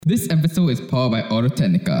This episode is powered by Auto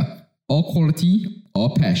Technica. All quality,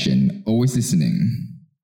 all passion, always listening.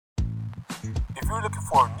 If you're looking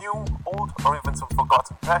for a new, old, or even some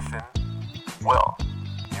forgotten passion, well,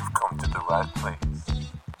 you've come to the right place.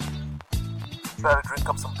 Better drink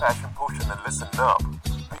up some passion potion and listen up,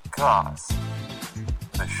 because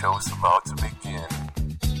the show's about to begin.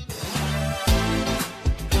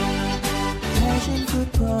 Passion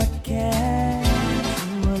Fruit Podcast.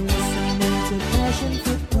 You are listening to Passion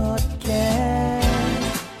Fruit Podcast.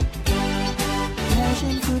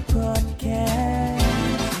 Passion Fruit Podcast.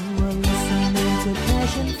 You are listening to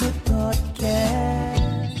Passion Fruit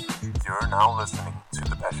Podcast. You're now listening to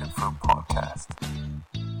the Passion Fruit Podcast,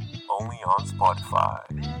 only on Spotify.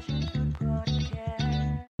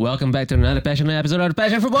 Welcome back to another passionate episode of the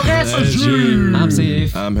Passion Fruit Podcast. I'm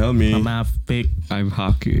Saif. I'm Helmi. I'm Afiq. I'm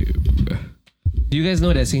Hakim. Do you guys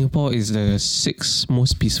know that Singapore is the 6th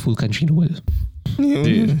most peaceful country in the world?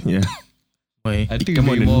 Yeah. Why? I think it'll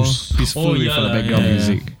be more peaceful with the background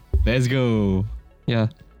music. Let's go. Yeah.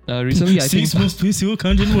 Recently, I think most peaceful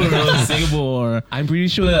country in the world, Singapore. I'm pretty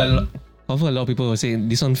sure a lot of people were saying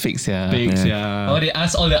this one fakes, yeah. Fakes, yeah. Or they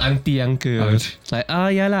ask all the auntie uncle like,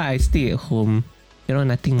 yeah lah, I stay at home. You know,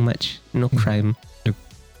 nothing much, no crime. Yep.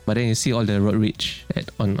 But then you see all the road rage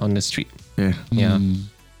on the street. Yeah. Yeah.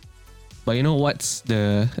 But you know what's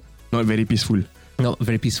the Not very peaceful. not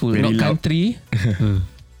very peaceful, Very not loud. country,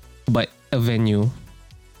 but a venue,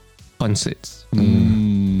 concerts.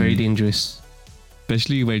 Very dangerous.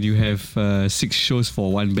 Especially when you have 6 shows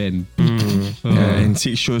for one band. And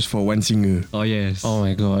 6 shows for one singer. Oh yes. Oh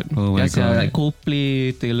my god. Oh my Yes, God. like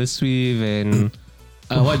Coldplay, Taylor Swift, and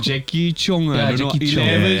What Jackie Chong? Yeah, I don't Jackie know. Chong.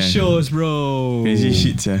 11 Yeah. shows, bro. Crazy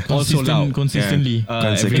shit, yeah. Also loud. Consistently.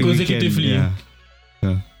 Every Consecutively. weekend,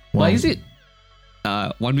 yeah. why is it?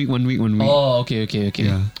 1 week. Oh, okay.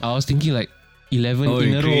 Yeah. I was thinking like 11 Oh,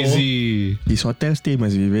 in a row. crazy. His hotel stay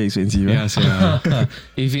must be very expensive. Yeah, so,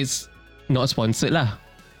 If it's not sponsored lah.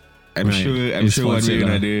 I'm Right. sure It's one way or sponsored lah.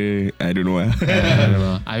 another. I don't know. I don't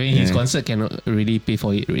know. I mean, his Yeah. concert cannot really pay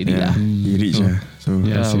for it already Yeah. lah. He rich. So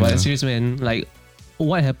Yeah. Yeah, but serious man, like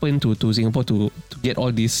what happened to Singapore to get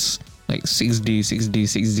all these like 6 days?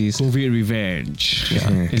 COVID revenge.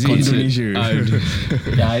 Yeah. Is it- Indonesia.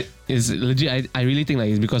 Yeah, it's legit. I really think like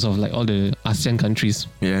it's because of like all the ASEAN countries.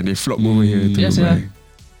 Yeah, they flock over here to Yes, buy. yeah.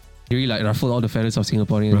 They really like ruffle all the feathers of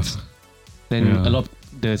Singaporeans. Then Yeah. a lot of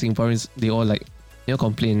the Singaporeans, they all like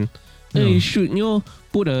complain. Hey, should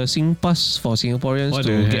put a Sing Pass for Singaporeans What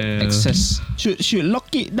to the get hell? access? Should lock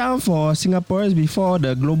it down for Singaporeans before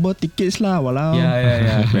the global tickets lah. Walao.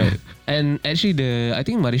 Yeah. Right. And actually, I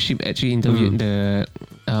think Mothership actually interviewed the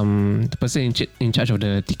person in charge of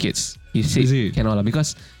the tickets. He said Is it? cannot lah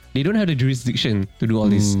because they don't have the jurisdiction to do all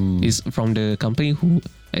this. It's from the company who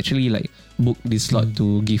actually like book this slot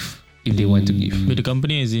to give if they want to give. But the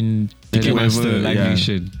company is in Ticketmaster, Live yeah.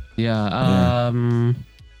 Nation, Yeah.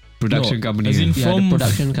 production No, company. as in Yeah, the From-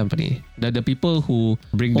 production company. The people who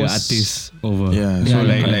Bring the host- artists over. Yeah, Yeah, so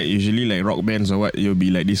yeah. like usually like rock bands or what, you'll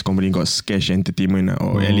be like this company called Cash Entertainment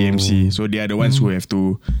or LAMC. So they are the ones who have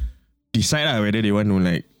to decide whether they want to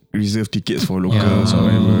like reserve tickets for locals or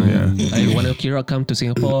whatever. Yeah. like when Akira come to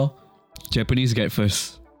Singapore. Japanese get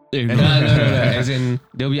first. No. As in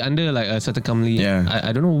they'll be under like a certain company. Yeah.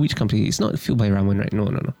 I don't know which company. It's not Fueled by Ramen, right? No.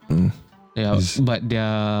 Yeah, It's- but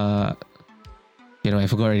they're I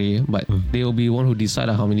forgot already. But they will be one who decide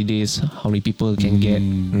how many days, how many people can get,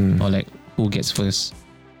 or like who gets first.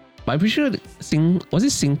 But I'm pretty sure was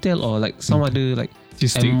it Singtel or like some other like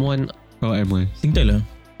Just M1 Oh, M1. Singtel lah.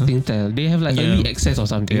 Singtel. They have like Yeah. early access or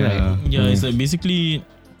something, right? Yeah, it's like basically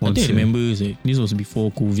I think I Sponsor. remember it's like, this was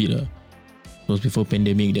before COVID lah. It was before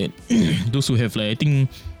pandemic that those who have like I think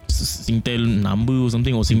Singtel number or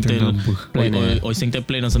something or Singtel Plan, or Singtel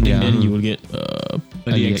plan or something, Yeah. then you will get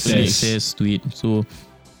Early early access. access to it. So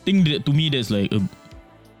I think that to me that's like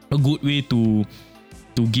a good way to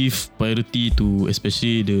give priority to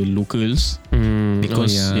especially the locals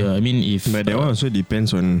because I mean if But that one also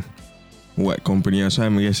depends on what company. So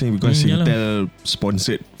I'm guessing because Yeah lah. Singtel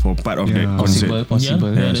sponsored for part of the Yeah. concert.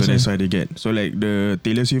 Possible. Yeah. So that's that's why they get. So like the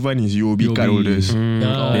Taylor Swift one is UOB card holders. Then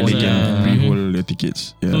they yeah. can pre-hold the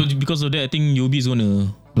tickets. So Yeah. because of that I think UOB is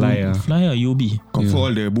gonna Fly UOB. For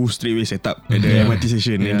all the booth straight away set up at the MRT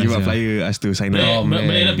station and Yeah, give out yeah. flyer us to sign Oh, up. But man.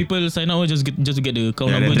 then like people sign up just to get the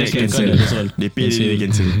account Yeah, number, then just get the cancel. card. That's all. They pay, they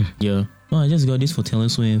cancel. Yeah. Oh, I just got this for Taylor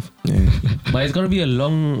Swift. Yeah. But it's gonna be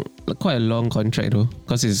quite a long contract though,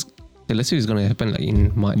 because Taylor Swift is gonna happen like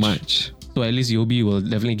in March. So at least UOB will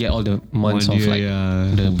definitely get all the months 1 of year, like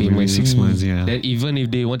yeah. the payment. 6 months, yeah. Then even if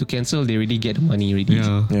they want to cancel, they already get the money already.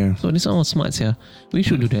 Yeah. Yeah. So this one was smart, yeah. We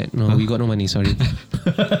should do that. No, we got no money. Sorry.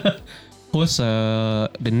 Host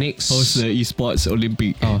the next. Host the esports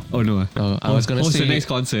Olympic. Oh. no. I was gonna host say the next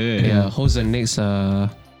concert. Yeah, host the next.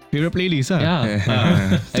 Favorite playlist,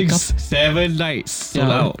 Yeah. 6-7 nights sold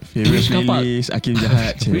Yeah. out. Favorite Which car park? playlist, Akim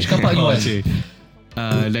Jahat. Which car park you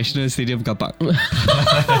want? National Stadium car park.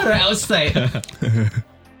 Right outside.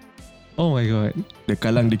 Oh my god. The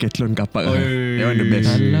Kallang Decathlon car park. Oh, That one the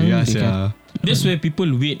best. Kallang Yes, Decathlon. yeah. That's where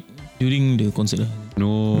people wait during the concert.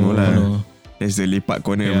 No. No lah. No. That's the lepak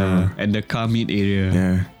corner. Yeah. Bro. And the car meet area.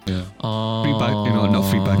 Yeah. Free park, not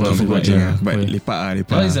free parking. Not Free forgot, parking. yeah. But Okay. lepak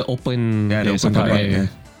lepak. That is the open. Yeah, the open car park. Yeah.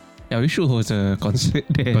 Yeah, we should host a concert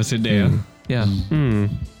there. Concert there. Yeah.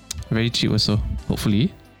 Very cheap also.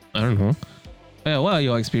 Hopefully. I don't know. Yeah, what are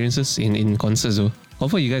your experiences in concerts though?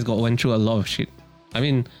 Hopefully you guys went through a lot of shit. I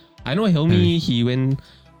mean, I know Helmi, he went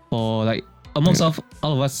for like amongst all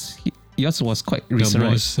of us, yours was quite The recent,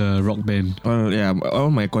 right? most rock band. All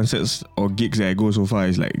my concerts or gigs that I go so far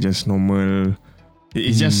is like just normal.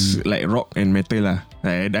 It's just like rock and metal lah.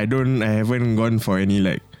 I haven't gone for any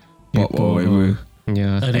like pop or whatever.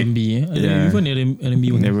 Yeah. R&B, Yeah. Even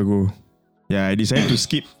R&B one. Never go. Yeah, I decided to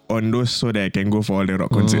skip on those so that I can go for all the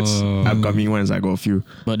rock concerts. Oh. Upcoming ones, I got a few.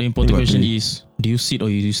 But the important Got question three. is, do you sit or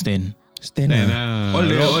you stand? Stand All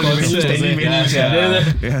the venues, standing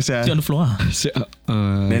venues. Yeah, Sit on the floor.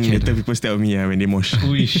 Then later people stare at me when they mosh.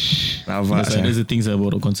 Lava. That's the things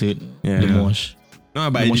about a concert. Yeah. The mosh. No,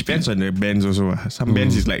 but it depends on the bands also. Some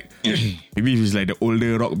bands is like, maybe if it's like the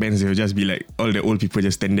older rock bands, they'll just be like, all the old people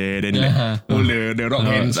just stand there, then like, hold the rock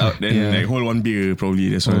hands out, then like hold one beer probably.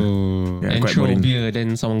 That's all. Yeah, And quite throw boring. beer,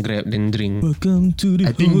 then someone grab, then drink. Welcome to the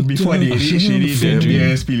I think before they reach already, the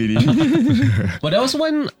beer spill already. But there was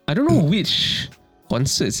one, I don't know which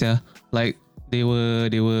concerts, yeah. Like they were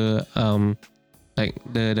like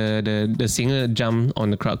the singer jumped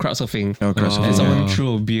on the crowd surfing. Oh, crowd surfing, And someone yeah.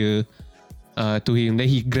 threw a beer to him. Then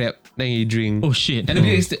he grabbed, then he drink. Oh shit. And the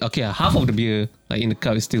beer is still, okay, half of the beer like in the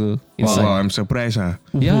cup is still inside. Wow, I'm surprised.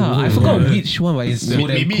 Yeah, I forgot which one, but it's so damn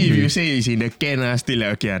Maybe cool. if you say it's in the can, still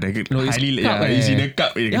like, okay, No, it's highly, cup, it's in the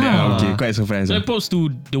cup. Yeah. Okay, quite surprised. So props to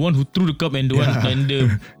the one who threw the cup and the one and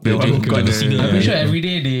the one who got the- singer. I'm pretty sure Yeah. every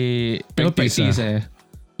day they practice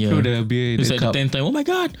throw the beer in It's the like cup. the 10th time. Oh my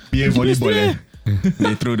god. Beer the beer's volleyball. there.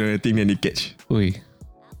 They throw the thing and they catch. Oi.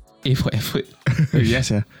 A for effort. Yes,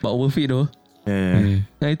 yeah. But worth it though. Yeah.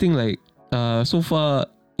 I think like so far,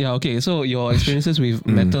 yeah, okay. So your experiences with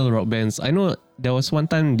metal rock bands. I know there was one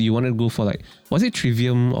time you wanted to go for like, was it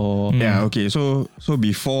Trivium or? Yeah, okay. So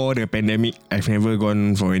before the pandemic, I've never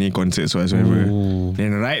gone for any concerts whatsoever. Oh.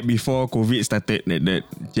 Then right before COVID started, that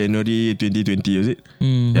January 2020, was it?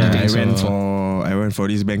 Mm. Yeah, I I think went for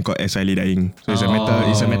this band called Asali Dying. So it's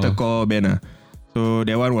a metalcore band. So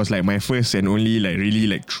that one was like my first and only like really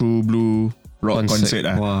like true blue rock concert.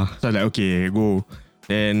 Wow. So I was like, okay, go.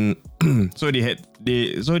 Then so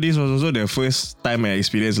this was also the first time I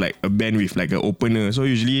experienced like a band with like an opener. So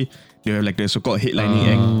usually they have like the so-called headlining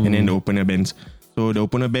act and then the opener bands. So the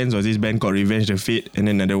opener bands was this band called Revenge the Fate, and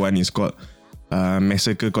then another one is called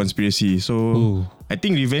Massacre Conspiracy. So I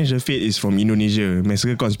think Revenge the Fate is from Indonesia,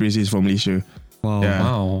 Massacre Conspiracy is from Malaysia. Wow. Yeah.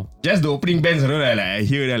 Wow. Just the opening bands, like I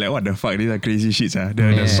hear that, like what the fuck, these are crazy shits.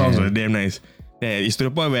 The songs were damn nice. Yeah, it's to the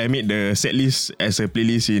point where I made the set list as a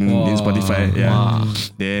playlist in Spotify. Yeah. Wow.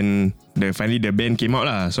 Then finally the band came out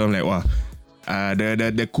lah. So I'm like, wow.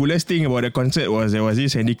 The coolest thing about the concert was there was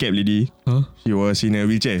this handicapped lady. Huh? She was in a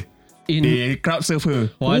wheelchair. In They crowd surf her.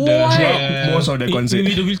 What Throughout most of the concert.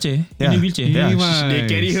 In the wheelchair. Yeah. In the wheelchair. Yeah, Nice. they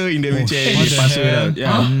carry her in the wheelchair. What They the pass her hell? out.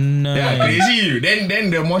 Yeah. Nice. Yeah, crazy. Then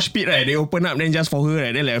the mosh pit, right? They open up then just for her,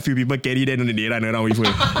 right? Then like a few people carry, then they run around with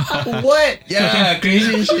her. What? Yeah,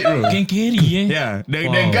 crazy shit, bro. Can carry Yeah, the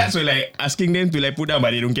guards were like asking them to like put down,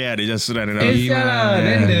 but they don't care. They just run around.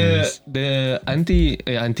 Then the auntie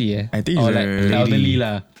I think or it's like a elderly lady.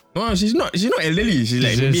 lah. No, she's not elderly. She's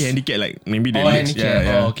like maybe handicapped, like maybe the Oh, legs. handicap.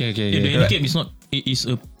 Yeah. Oh, okay. The Yeah. handicap is not.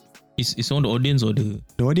 It's on the audience or the.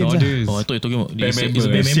 The audience. Audience. Oh, I thought you're talking about. Band It's member.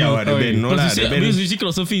 a band Siao member. lah, the band. No lah, the band. Because you see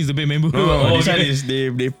crowd surfing is the band member. No, this one okay. is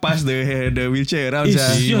they pass the wheelchair around. It's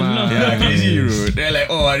sia. sial lah. Yeah, crazy bro. They're like,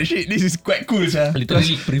 oh shit, this is quite cool, sir.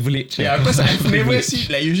 Literally privilege. Yeah, because I've never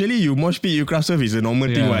seen like usually you mosh pit, you crowd surf is a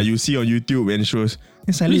normal thing Yeah. what you see on YouTube and shows.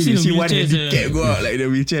 And suddenly You you see see the one wheelchairs, handicap go out like the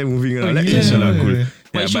wheelchair moving around. Like yeah. it's so cool.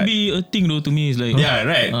 But it should be a thing though to me. It's like Yeah,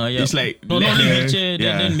 right. yeah. It's like not only leather. wheelchair.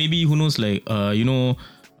 Yeah. Then maybe who knows like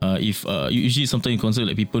if usually sometimes in concert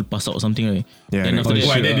like people pass out or something, right? Yeah. Then after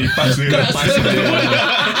that, then they pass the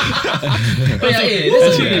Actually,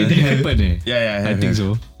 it happened. Yeah. I think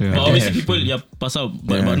so. Yeah. but obviously people pass out,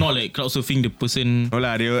 but not like crowd surfing the person. No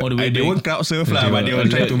lah, all the way they back. won't crowd surf lah, but they will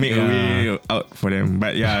try to make a way out for them.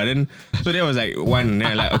 But yeah, then so that was like one.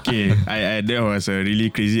 Then like okay, I that was a really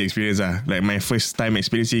crazy experience like my first time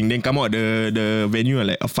experiencing. Then come out the venue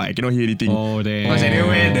like fuck, I cannot hear anything. Oh, damn. Because I didn't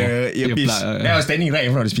wear the earpiece. Earplug, Then I was standing right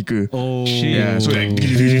in front of the speaker. Oh, Yeah, so like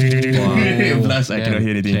plus I cannot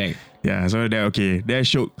hear anything. Check. Yeah, so that okay. That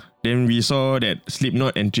shook. Then we saw that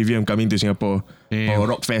Slipknot and Trivium coming to Singapore for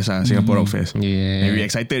Rock Fest Singapore Rock Fest. Yeah. And we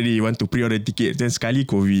excited already, want to pre-order tickets. Then sekali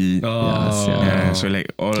COVID. Oh. Yeah, so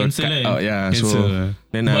like all Cancel cut lah. out. Yeah, Cancel so lah.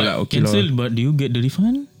 then I like okay cancel, lor. but do you get the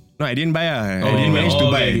refund? No, I didn't buy I didn't manage to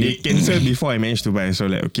buy. okay. They cancelled before I managed to buy. So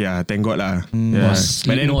like okay thank God lah. Yeah.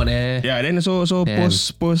 But then yeah, then so Damn.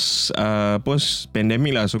 post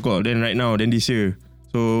pandemic lah so called. Then right now, then this year.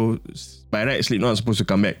 So by right Slipknot supposed to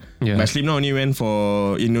come back. Yeah. But Slipknot only went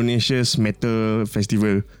for Indonesia's metal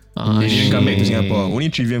festival. Ah, They didn't come back to shit. Singapore.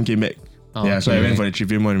 Only Trivium came back. Oh, Yeah, so I okay. went for the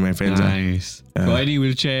Trivium one with my friends. Nice. Got any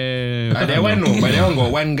wheelchair? That one no, but that one got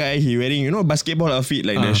one guy he wearing basketball outfit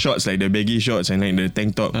like the shorts, like the baggy shorts and like the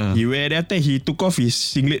tank top. He wear that after he took off his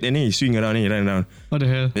singlet and then he swing around and he run around. What the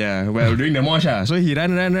hell? Yeah, well doing the mosh so he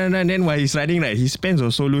run. Then while he's riding, like his pants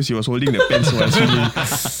was so loose, he was holding the pants while swinging.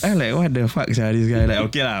 I'm like, what the fuck, this guy? Like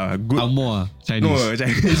okay lah, good. Angmoh Chinese. No,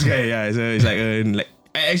 Chinese guy. Yeah, so it's like like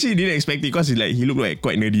I actually didn't expect it because he looked like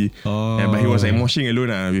quite nerdy. Oh. Yeah, but he was like moshing alone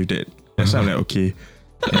with that. So I'm like okay.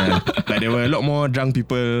 Yeah. Like there were a lot more drunk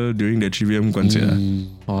people during the Trivium concert.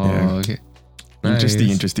 Oh, Yeah. okay.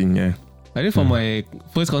 Interesting. Yeah. I think for my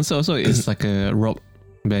first concert also, it's like a rock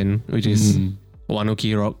band, which is One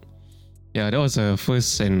Ok Rock. Yeah, that was a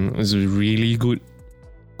first and it was a really good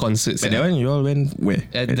concert. But that one you all went where?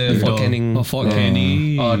 At the Fort Canning. Oh, Fort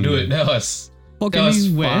Canning. Oh, dude, that was Fort that was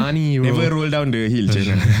Canning where? funny, bro. Never roll down the hill,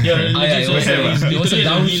 China. It was a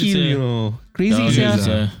downhill, you know. Crazy,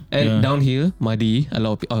 yeah. And downhill, muddy. A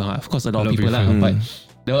lot of of course, a lot of people lah. But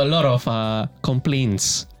there were a lot of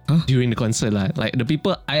complaints during the concert lah. Like the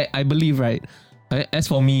people, I believe, right. As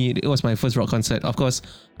for me, it was my first rock concert. Of course,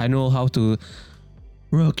 I know how to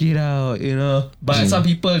rock it out, you know. But some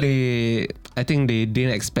people, I think they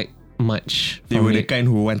didn't expect much. They were the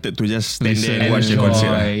kind who wanted to just stand there and watch the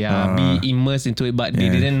concert. Yeah, be immersed into it, but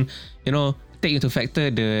they didn't, take into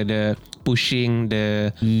factor the pushing,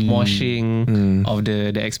 the moshing of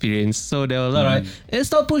the experience. So there was a lot like,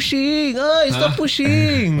 stop pushing, stop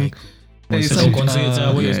pushing. Concerts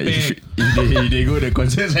what you expect? If they go the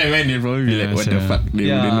concerts I went, they probably be like, what the fuck?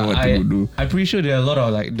 They wouldn't know what to do. I'm pretty sure there are a lot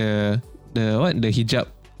of like the hijab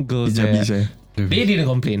girls Hijabis, there. They didn't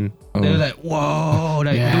complain. They were like, wow,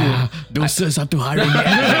 like dude, Those satu hari.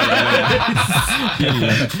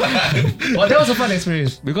 well, that was a fun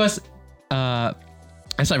experience because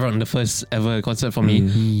aside from the first ever concert for me,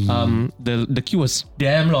 the queue was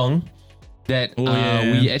damn long that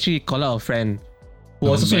we actually called out a friend who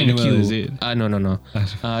was also in the queue. Is it? No.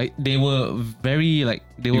 They were very like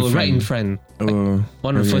they were right in front.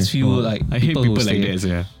 One of the first few like I hate people who like stayed. that.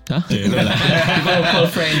 Yeah. Huh? People who call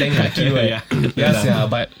friend then cut queue. Right? Yes, yeah,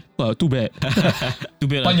 but well, too bad. Too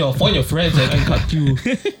bad. Find your friends that can cut queue.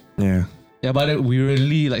 Yeah. Yeah, but we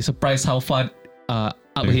really like surprised how far up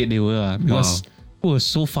ahead they were because we were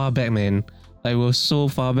so far back, man. Like we were so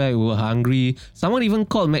far back, we were hungry. Someone even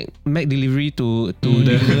called Mac delivery to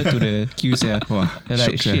deliver to the queues. Yeah, they're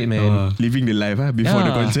like shit, man. Living the life before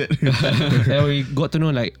the concert. Then we got to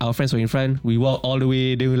know like our friends were in front. We walked all the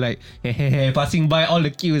way. They were like, hey, passing by all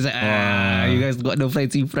the queues. Like, you guys got no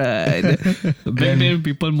friends in front. Back then,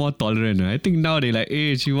 people more tolerant. I think now they like,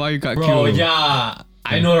 hey, why you got Bro, queue? yeah.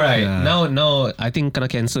 I know, right? Yeah. Now I think kena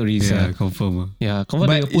cancel already. Yeah, confirm. Yeah, confirm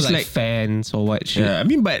But they put it's like fans or what shit. Yeah, I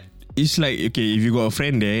mean, but it's like okay, if you got a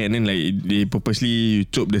friend there and then like they purposely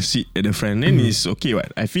chop the seat at the front, then it's okay.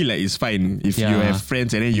 What I feel like it's fine if you have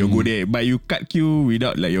friends and then you go there, but you cut queue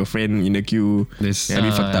without like your friend in the queue. That's a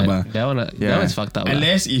bit fucked up. That one's fucked up.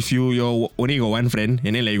 Unless if you're only got one friend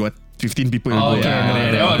and then like you got 15 people. Oh, okay,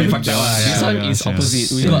 that one a bit fucked up. This one is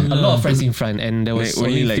opposite. We got a lot of friends in front, and there was Like,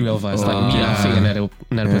 only only three like- of us, like me, Afiq, and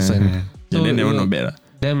another person. And then that one we not were bad lah.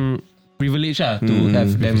 Them privileged to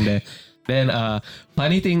have them there. Then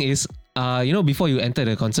funny thing is, before you enter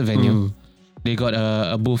the concert venue, they got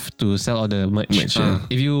a booth to sell all the merch.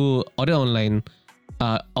 If you order online,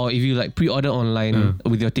 or if you like pre-order online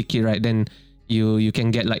with your ticket, right, then you can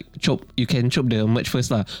get like chop the merch first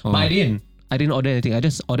lah. But I didn't order anything. I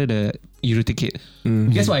just ordered the Euro ticket.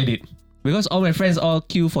 Guess what I did? because all my friends all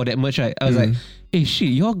queue for that merch, right? I was like, hey shit,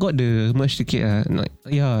 y'all got the merch ticket? And like,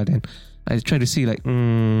 yeah. Then I try to see like,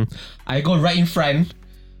 I go right in front.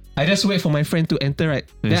 I just wait for my friend to enter, right?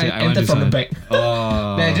 Then say, I "I want enter this from the one." back.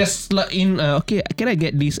 Oh. Then I just slot in. Okay, can I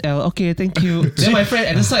get this L? Okay, thank you. Then my friend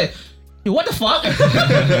at the side. Yo, what the fuck?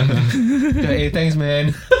 Hey, thanks,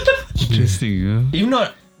 man. Interesting. Huh? If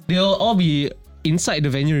not, they'll all be inside the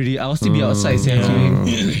venue already. I'll still be outside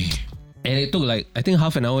queuing. And it took like, I think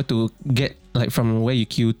half an hour to get like from where you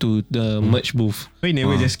queue to the merch booth. So you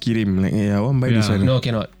never just kirim like, I want to buy this Yeah. one. No,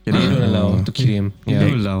 cannot. They don't allow to kill him. They Yeah.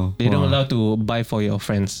 don't allow. They don't Wow. allow to buy for your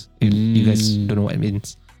friends. If you guys don't know what it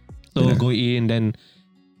means. So go in, then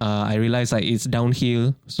I realized like it's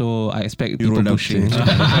downhill, so I expect You people roll down, pushing.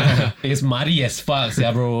 It's muddy as fuck,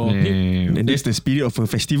 yeah, bro. Damn. And that's the spirit of a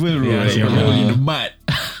festival, bro. Yeah, Like, you're yeah. all in the mud.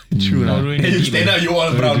 True lah. Then you stand up, you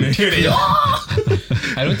all brown.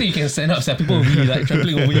 I don't think you can stand up. So people will be like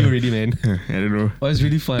trampling over you already, man. I don't know. But it's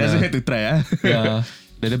really fun. Doesn't ah. have to try, Yeah.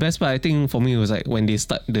 The best part I think for me was like when they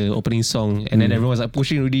start the opening song and then everyone was like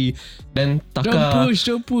pushing already. Then Taka,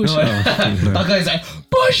 Don't push. No, Taka is like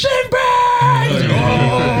pushing back.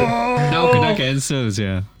 Now kena cancel,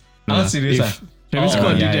 yeah. Ah, serious ah? Travis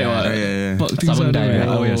Scott did that, what? Yeah. Fuck things Someone out died, there. right?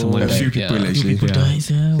 Oh yeah, someone A died. few people Yeah. actually. Yeah. Dies,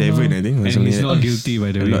 yeah. 7, I think. or And something he's like not that. guilty,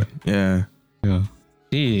 by the A way. lot. Yeah. Yeah.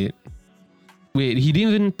 Hey, wait, he didn't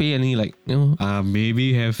even pay any like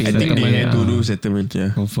Maybe have. I think they had to do settlement,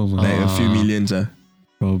 yeah. Confirm. Like a few millions,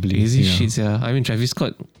 Probably. easy yeah. shit, yeah. I mean Travis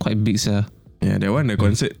Scott quite big, yeah. Yeah, that one, the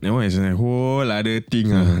concert, that one is a whole other thing.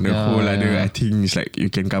 The Yeah, whole other, yeah. I think it's like you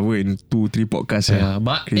can cover in 2-3 podcasts. Yeah,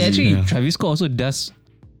 but Crazy. actually Yeah. Travis Scott also does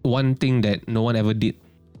one thing that no one ever did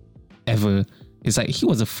ever. It's like he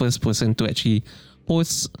was the first person to actually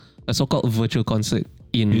host a so-called virtual concert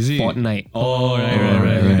in Is it? Fortnite. Oh,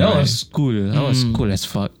 right. That was cool. That was cool as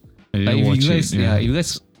fuck. I didn't Like if watch you guys, it. if you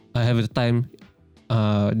guys have the time,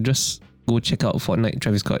 just go check out Fortnite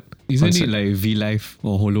Travis Scott. Isn't concert. it like V Live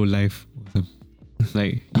or Holo Live?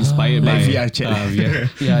 Like inspired by Like VR chat. VR.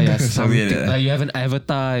 Yeah, Something like that. you have an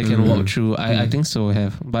avatar you can walk through. I think so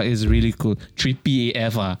have, but it's really cool. Trippy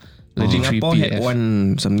AF legit Singapore trippy had AF.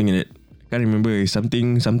 one something like that. Can't remember. It's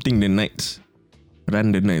something the nights.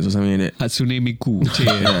 Run the nights or something like that. Hatsune Miku.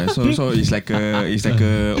 Yeah, so it's like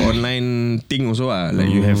a online thing also. Like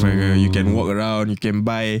you have you can walk around, you can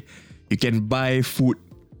buy food.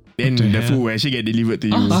 Then What the the hell? food will actually get delivered to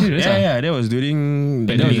you. Serious Yeah, that was during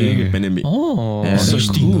Pandemic. pandemic. Oh, Yeah. so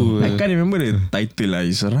So cool. I can't remember the title.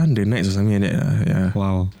 It's Run the Nights or something like that. Yeah.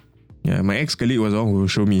 Wow. Yeah, my ex-colleague was the one who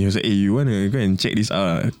showed me. He was like, hey, you want to go and check this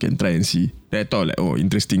out? Can try and see. Then I thought like, oh,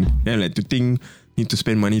 interesting. Then like to think, need to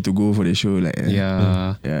spend money to go for the show. Like,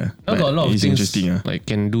 Yeah. Yeah. I got a lot of it's things interesting. like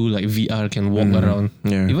can do like VR, can walk around.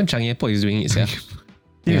 Yeah. Even Changi Airport is doing it. Yeah.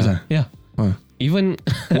 Serious yeah. ah? Yeah. Huh. Even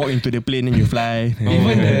Walk into the plane and you fly.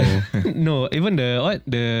 even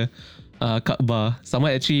the Kaaba,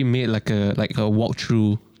 someone actually made like a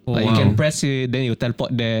walkthrough. Oh, like you wow. can press it, then you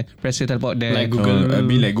teleport there. Press it, teleport there. Like Google. A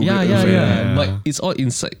bit like Google yeah, Earth. yeah. But it's all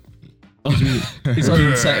inside. It's all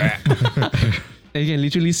inside. And you can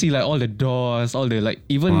literally see like all the doors, all the like.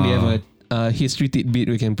 Even they have a history tidbit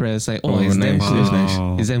we can press. Like, Oh, it's damn nice, cool. that's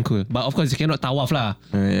nice. It's damn cool. But of course you cannot tawaf lah.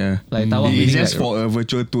 Yeah. Like tawaf It's meaning just like, for a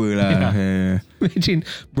virtual tour lah. Yeah. Yeah. imagine,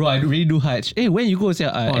 bro, I really do Hajj. Hey, when you go, say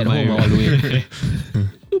at my home all the way.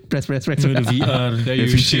 press. The VR. Then you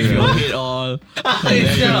shave your head all. Then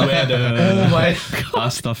you wear the oh my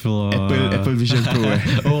Astaghfirullah. Apple Vision Pro.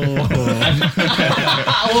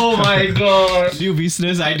 oh my god. New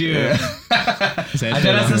business idea.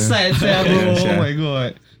 Ajaran sesat saya bro. Yeah, Oh sia. my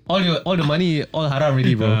god. All the money all haram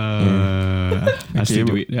already bro. I still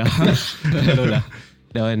do it. No lah.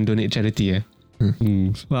 That one donate charity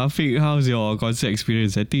Well, Afiq, how's your concert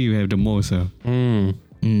experience? I think you have the most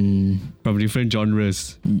from different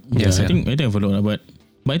genres. Yeah, Yes, I yeah. think I have a lot, but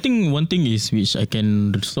I think one thing is which I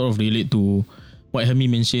can sort of relate to what Hami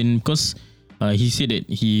mentioned, because he said that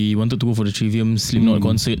he wanted to go for the Trivium Slipknot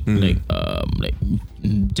concert like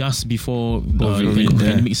just before the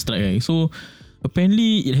pandemic strike. Right? So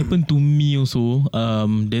apparently it happened to me also.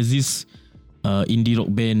 There's this Korean indie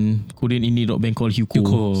rock band called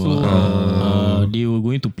Hugo. So they were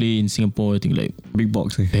going to play in Singapore, I think like Big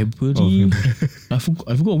box. February. I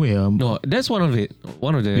forgot where. No, that's one of it.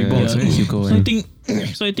 One of the Big box, right? you go.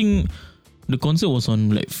 So I think the concert was on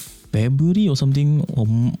like February or something, or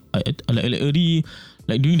like early,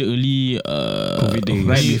 like during the early COVID days.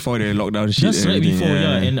 Right before the lockdown shit. just right everything, before,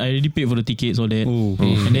 yeah. and I already paid for the tickets all that. Oh.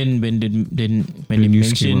 And then when they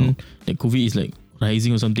news came mentioned that COVID is like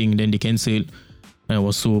rising or something, then they cancelled. And I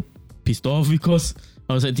was so pissed off because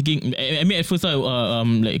I was like thinking. I mean, at first I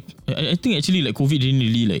think actually like COVID didn't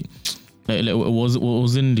really like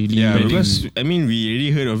wasn't really. Yeah, bad. because I mean we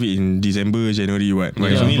already heard of it in December, January, what?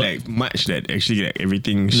 But it's Yeah, only but- like March that actually like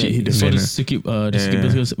everything shit hit the so fan.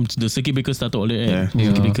 the circuit breaker started all that. Yeah. Right?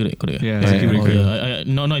 Circuit breaker, right? Correct. Yeah, circuit Oh, breaker. yeah.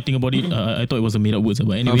 Now I think about it, I thought it was a made up words,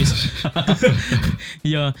 but anyways,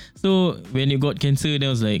 yeah. So when it got cancer, then I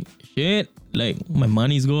was like, shit, like my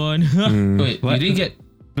money's gone. Wait, What? you didn't get.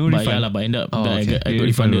 No But refund. yeah, but end up Oh, I okay. got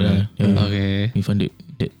refunded. Yeah. Okay. Refunded.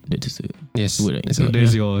 That's the Yes. word, right? That's So good.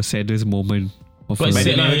 that's your saddest moment of Quite your But sad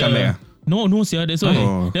they lah, never come yeah. back. No, yeah, that's why.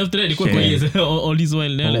 Oh. Then after that, they quite Shit. quiet all this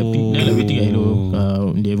while. Then like waiting, like,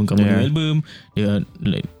 hello, they haven't come out with Yeah. an album. They are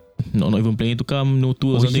like not even planning to come, no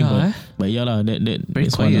tour or something. yeah, But yeah lah, Very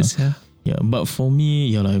that's one quiet. lah. Yeah, but for me,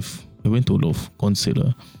 yeah lah, I went to a lot of concert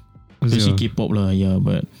lah, especially K-pop lah. Yeah,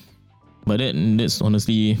 but that's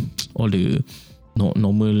honestly all the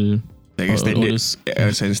normal. Like a standard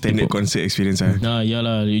K-pop. concert experience. Yeah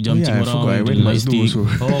lah, you jumping I around. forgot. I went the light last do stick. also.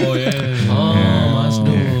 Oh yeah.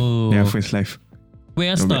 Masdo. Yeah, first live.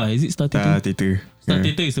 Where Star? Is it Star Theatre? Theater. Star Yeah.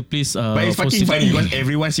 Theatre is a place. But it's for fucking sit- funny because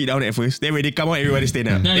everyone sit down at first. Then when they come out, everybody stand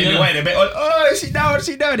up. Yeah, Then yeah. the one at the back, all sit down.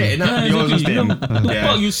 Then end up, they also stand.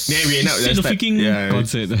 Park, you Then we end up see the start- freaking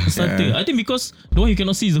Concert. Starting. I think because the one you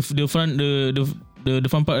cannot see is the front, the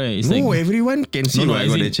front part, right? It's No, like everyone can see No, what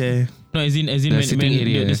as got in- the chair. no, as in The when sitting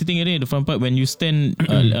area. the sitting area, the front part when you stand,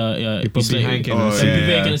 People it's behind like, cannot some see.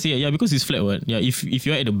 people Yeah. cannot see. Yeah, because it's flat. What? Yeah, if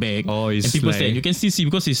you're at the back, Oh, and it's people like stand, you can still see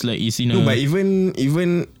because it's like it's in No, a. but even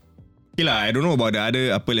okay lah, I don't know about the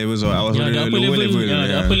other upper levels or I was yeah, on the the upper lower level, level.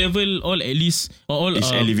 the upper level, all at least, or all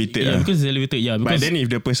It's elevated Yeah, lah. because it's elevated. Yeah, But because then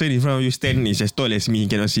if the person in front of you stand is as tall as me, he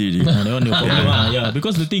cannot see already. that one the problem. Yeah,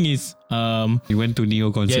 because the thing is, You went to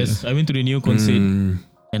Neo concert. yes, I went to the Neo concert and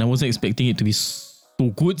I wasn't expecting it to be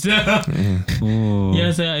so good. Oh.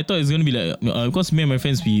 Yes, I thought it's gonna be like because me and my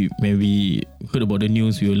friends, when we heard about the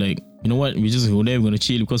news, we were like, you know what, we just go there, we're gonna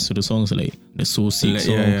chill because the songs are like the so sick. Like,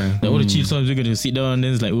 So yeah. like all the chill songs, we're gonna sit down.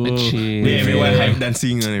 Then it's like, oh, chill. Then everyone hype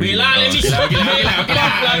dancing. wait lah, let me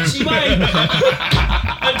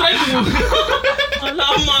I'm trying to.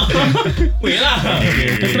 Alamak. Wait lah.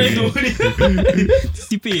 I'm trying to.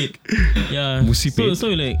 Stupid. Yeah. Musipid. So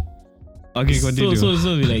like. Okay, continue. So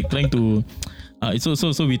we like trying to.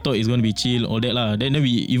 So we thought it's gonna be chill, all that lah. Then we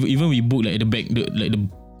even we book like the back, the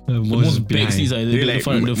most back behind. seats. They like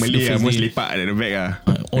Malay first most day. lepak at the back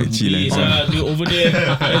All chill Malays they over there.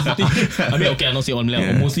 That's the thing. I mean, okay, I'm not saying all Malay.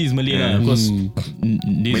 Yeah. Mostly it's Malay lah. Because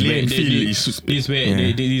Malay feel is this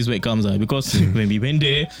is where it comes lah. Because when we went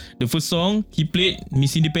there, the first song he played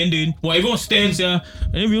Miss Independent. Well, everyone stands and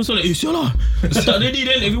then we also like, sialah, start ready.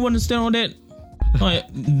 Then everyone stand on that.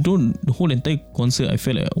 The whole entire concert, I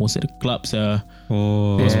felt like I was at a club.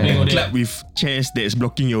 Oh. Was playing all that. club with chairs that's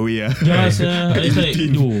blocking your way. Yeah, it's like,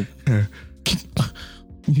 yo.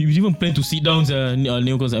 We even plan to sit down, Neo,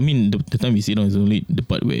 because I mean the time we sit down is only the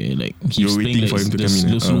part where like he's You're playing waiting like for him to the come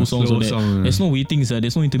in. slow songs. Slow All that. song, There's no waiting,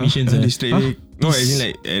 there's no intermissions. They straight away. No, as in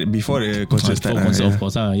like before the concert start. Of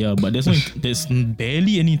course, yeah. But there's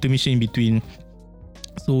barely any intermission in between.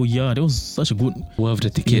 So yeah, that was such a good Worth the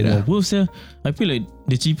ticket. worth. I feel like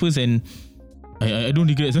the cheapest and I don't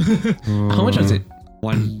regret. How much was it?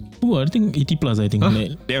 I think 80 plus. I think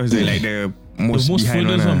like, That was like the the most most behind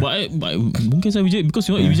furthest one. one. But I mungkin saya reject because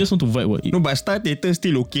you know, if you just want to vibe, what? No, but Star Theatre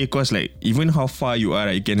still okay cause like even how far you are,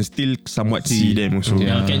 you can still somewhat see them also.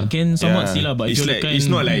 Yeah, can somewhat see lah. But it's if you're like the kind, it's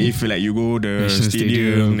not like if like you go the National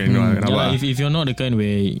stadium then yeah, rabak. if you're not the kind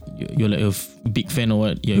where you're like a big fan or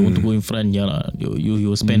what, yeah, you want to go in front, yeah lah, you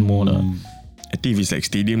spend more lah. I think if it's like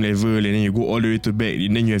stadium level and then you go all the way to back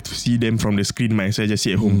and then you have to see them from the screen, might as well just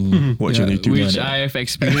sit at home watch on YouTube. Which I have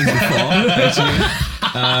experienced before. Actually,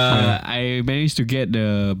 I managed to get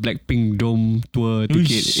the Blackpink Dome tour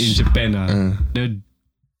ticket in Japan.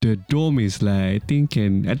 The dome is like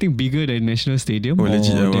I think bigger than National Stadium Oh, or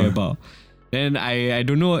legit, thereabout. Then I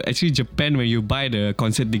don't know. Actually, Japan, when you buy the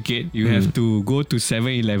concert ticket, you have to go to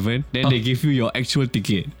 7-Eleven. Then they give you your actual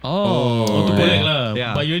ticket. Oh, To collect lah.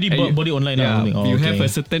 Yeah. But you already And bought it online Yeah, lah. or something. you have a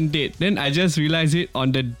certain date. Then I just realized it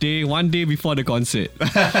on the one day before the concert.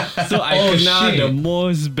 So I kena the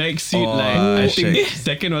most back seat, like I think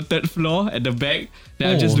second or third floor at the back.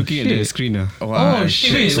 Then I'm just looking at the screen. Wow,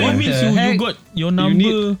 shit. So it means you got your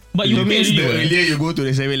number, but you It paid means the already. earlier you go to the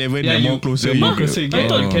 7-Eleven, the more closer the you more go. closer you get.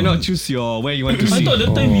 You cannot choose where you want to I sit. thought the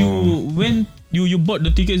time you went, you bought the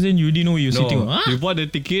tickets, then you didn't know where you're sitting. No, Huh? you bought the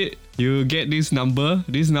ticket, you get this number.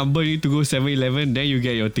 This number you need to go 7-Eleven, then you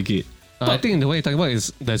get your ticket. I think the one you're talking about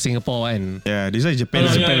is the Singapore one. Yeah, this is Japan.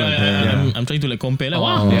 I'm trying to like compare. Like,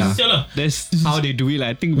 wow, Yeah. sial lah. That's how they do it. Like,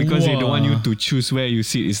 I think because they don't want you to choose where you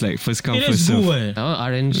sit. It's like first come, Hey, first that's serve. good. Oh,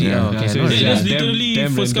 RNG. Yeah. Okay, Yeah, so no, it's That's damn- literally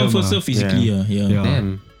damn first come, random, first serve physically. Yeah. Yeah.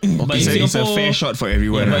 Damn. But in It's a Singapore, fair shot for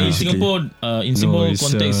everyone. but in basically. Singapore, in Singapore it's,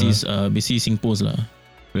 context is basically Singpost lah.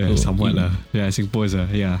 Yeah, So, somewhat in- lah. Yeah, Singapore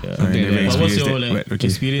yeah. I Something never like But that. what's experienced your that, like but okay.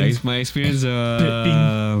 experience? My experience,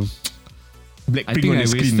 I Blackpink think on I the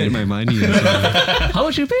screen. wasted my money. How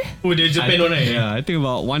much you pay? Oh, the Japan one, right? Yeah, I think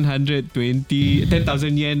about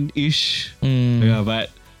 10,000 yen ish. Mm. Yeah, but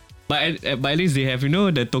at least they have,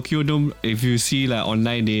 the Tokyo Dome. If you see like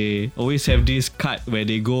online, they always have this cut where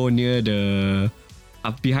they go near the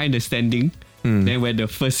up behind the standing. Then where the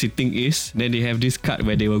first sitting is, then they have this cut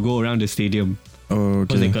where they will go around the stadium. Oh,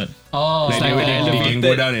 What's okay. that cut? Oh, Like They can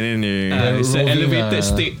go elevated. down and then they. It's an roving, elevated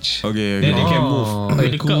stage. Okay, Then they okay. can move.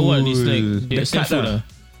 The cut what is like The the same cut food lah.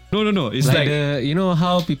 lah. No. It's like like, the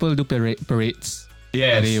how people do parades.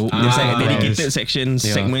 yes. There's like dedicated yes. sections,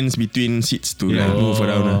 Yeah. segments between seats to Yeah. like move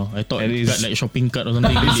around. I thought And cut it's- like shopping cart or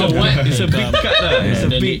something. It's a what? It's a big cut lah. It's a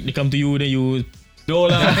Then big. they come to you, then you No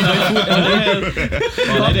lah. Like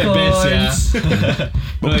that best, yeah.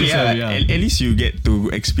 Okay, yeah. At least you get to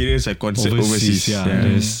experience a concert overseas. yeah.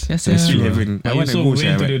 Yes. Yes, That's sir. really heaven. I want to also go. went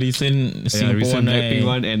sia, to the but- recent Yeah, Singapore recent one, Blackpink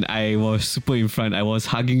right? one, and I was super in front. I was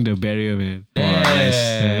hugging the barrier, man. Yes.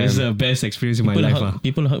 Yeah, it's the best experience in my People life. hug,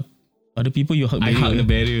 people hug other people, you hug I barrier. hug the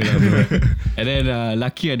barrier, lah, bro. And then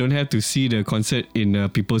lucky I don't have to see the concert in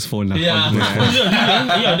people's phone. Lah, Yeah. on people's phone.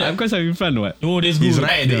 Yeah, Because I'm in front, what? oh, that's good. He's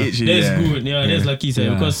right at the age. That's yeah. good. Yeah, that's lucky,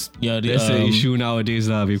 sir. Yeah. Because That's the issue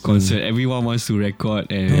nowadays lah with concert. Everyone wants to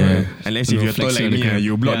record and Yeah. Unless if you're tall flexing like on me, the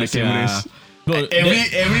you block the yeah, cameras. Bro,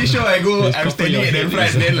 Every show I go, Just I'm cover standing your at the head.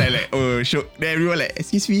 front, then like oh show, then everyone like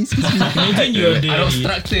excuse me. imagine you're there.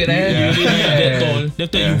 Unobstructed, You're really that tall.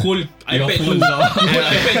 After you hold iPad to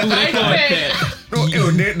record. No,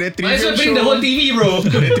 the Might as well trivial bring the whole show. TV, bro.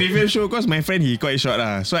 The trivial show, cause my friend he quite short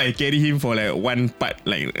lah, so I carry him for like one part,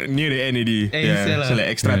 like near the end already. Eh, Yeah, sial so lah. like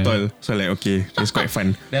extra tall. So like okay, it's quite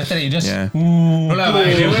fun. Then after that, you just Yeah. No lah, but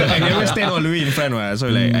I never stand all the way in front one.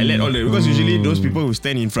 So like I let all the because usually those people who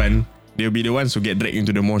stand in front, they'll be the ones who get dragged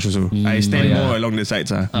into the mosh also. I stand Oh, yeah. more along the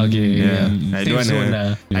sides Okay, Yeah. yeah. I Safe don't zone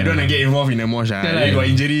wanna. lah. I don't wanna get involved in the mosh. Yeah, If like- you got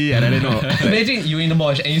injury, I rather not. Imagine you in the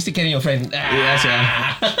mosh and you still carrying your friend. Yes,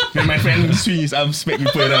 yeah. Then my friend swing his arms, smack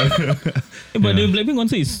people around. But the Blackpink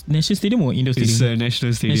concert is National Stadium or Indo it's Stadium?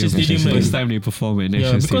 National Stadium. National Stadium, It's the first right? time they perform at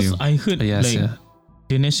Yeah, National because Stadium. I heard Yes, like yeah.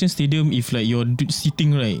 the National Stadium, if like you're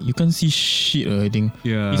sitting right, you can't see shit. I think.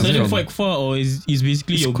 Yeah, It's either from- quite far or is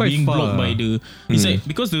basically It's you're quite being far. blocked by the. It's like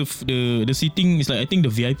because the seating is like I think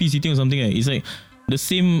the VIP seating or something. Right? It's like the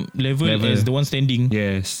same level as the one standing.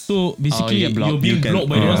 Yes. So basically, you get blocked. you're being You can-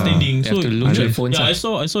 blocked by the one standing. You So have to look at your phones. yeah, I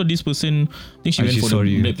saw this person. I think she went Actually, for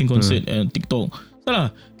sorry. the Blackpink concert and TikTok.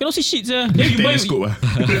 Salah, cannot see shit, sir. Then you buy Telescope ah.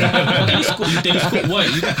 telescope. What?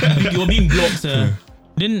 You're being blocked, sir.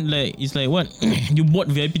 Then like it's like what you bought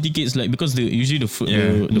VIP tickets like because usually the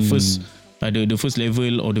first the first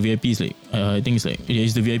level or the VIP is like I think it's like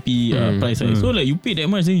it's the VIP price. Right? So like you pay that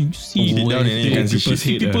much, then you see Sit down and then you can see people's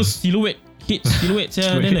shit. head. people's silhouettes.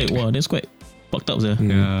 Then like wow, that's quite fucked up, sir.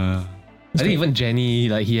 Yeah. I think even Jenny,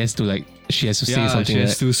 like she has to say Yeah, something. she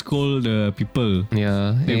has Like, to scold the people.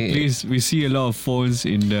 yeah. Hey, please, we see a lot of phones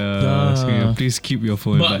in the Yeah. screen. Please keep your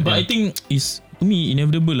phone. But I think it's to me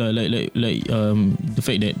inevitable lah. Like the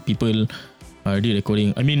fact that people are already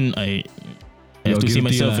recording. I mean I have You're to say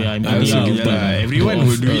guilty myself. lah. Yeah, I'm I also guilty. guilty lah. Everyone of,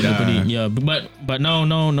 will do it lah. nobody. Yeah, but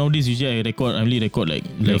nowadays usually I only record like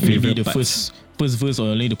maybe favorite the parts. first verse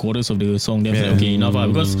or only the chorus of the song. Then I'm like, okay, enough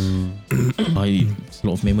because it's a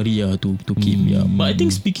lot of memory to keep. Yeah, but I think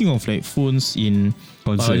speaking of like phones in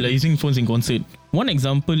Concert. like using phones in concert. One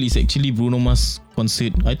example is actually Bruno Mars concert.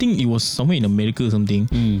 I think it was somewhere in America or something.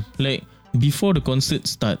 Like before the concert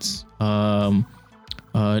starts, I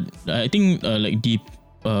think like the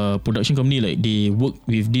production company like they work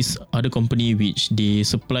with this other company which they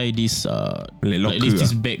supply this Like like locker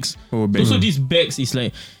these bags. Oh, bag. So these bags is like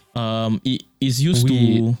it is used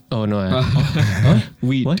weed. to Oh no.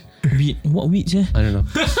 Weed. What? weed. What weed? Yeah. I don't know.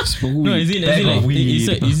 No, is it like weed.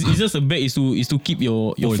 it's just a bag is to keep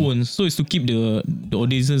your phones. So it's to keep the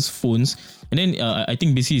audience's phones. And then I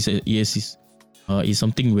think basically is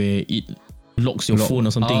something where it locks your phone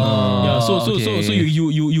or something. Oh, Yeah. So okay.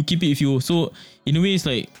 you keep it if you so in a way it's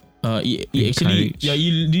like it actually Encourage.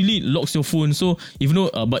 it really locks your phone. So even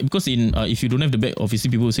though but because in if you don't have the bag,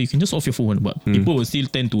 obviously people will say you can just off your phone, but people will still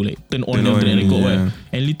tend to like turn on after that record. yeah. Right?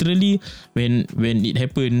 And literally when it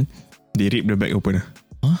happened. They rip the bag open.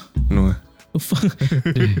 Huh? No.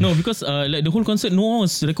 No, because like the whole concert, no one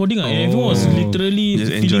was recording. And everyone was literally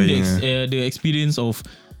Just feeling enjoying, the experience of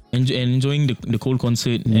enjoying the whole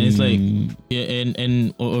concert. And it's like, yeah,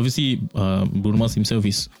 and obviously Bruno Mars himself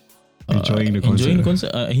is Enjoying the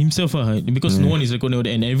concert. Himself because no one is recording all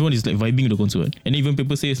that, and everyone is like vibing the concert. And even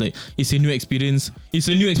people say it's like it's a new experience. It's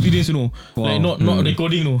a new experience, you know. Wow. Like not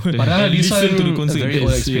recording, you know. Padahal this Listen one to the concert. a very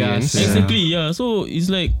old experience. Yeah. Exactly, yeah. So it's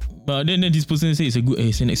like then this person say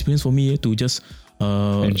it's an experience for me to just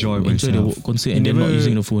Enjoy the myself. concert and then not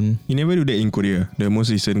using the phone. He never do that in Korea. The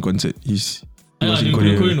most recent concert is was in The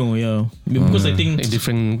Korea. Korean, no, yeah. Because I think Like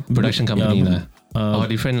different production company lah. Or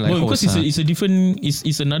different like because hosts, it's a different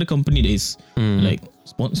it's another company that is like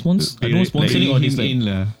sponsor. I don't know sponsoring or Bring this him like in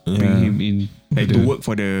lah. Bring him in. Like to work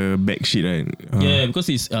for the back sheet, right? yeah, because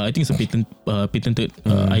it's I think it's a patented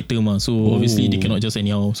item, so obviously they cannot just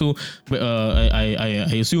anyhow. So but I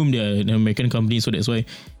assume they are an American company, so that's why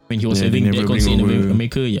when he was Yeah, having they that never concert in bring over.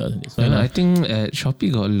 America, that's why. And lah. I think at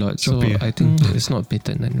Shopee got a lot, Shopee, so I think it's not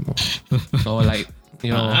patent anymore. Or like, you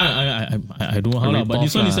know, I don't know how lah, but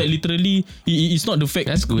this one is like literally it's not the fact.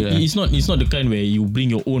 That's good, It's not the kind where you bring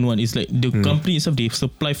your own one. It's like the company itself, they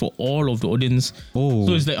supply for all of the audience. Oh.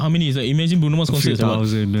 So it's like how many? It's like imagine Bruno Mars concert is about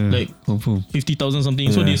 50,000 like confirm. 50,000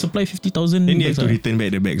 something. So they supply 50,000. Then they have to bags, return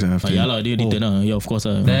back the bags after. yeah lah, they return lah. Yeah, of course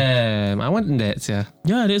lah. damn, I want that, yeah.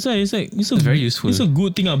 Yeah, that's why it's like it's very useful. It's a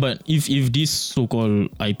good thing, but if this so-called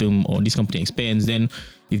item or this company expands, then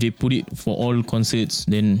if they put it for all concerts,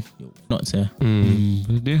 then not sir.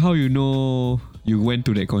 Then how you know you went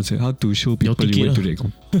to that concert? How to show Your people you went ticket to that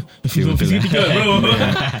concert? If you got physical ticket, bro.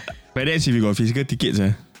 But that's if you got physical tickets.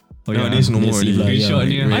 Oh, Nowadays no more Let's see already. lah, Screenshot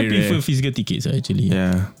yeah. ni, I very prefer rare. physical tickets actually.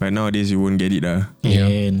 Yeah, but nowadays you won't get it.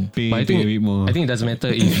 And Pay, But I pay think a bit more. I think it doesn't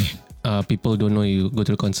matter if people don't know you go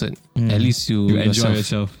to the concert. At least you you enjoy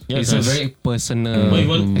yourself. yeah, It's a cause very personal why you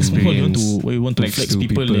want experience. why you want to flex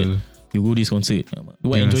people that you go this concert.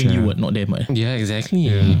 Why Yeah, enjoying you, yeah. what not them? Yeah,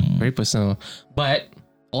 exactly. Very personal. But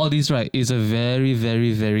all this right is a very,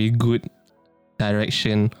 very, very good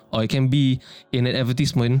direction, or it can be in an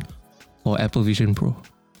advertisement for Apple Vision Pro.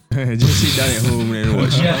 Just sit down at home and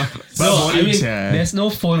watch. But boring, sia. there's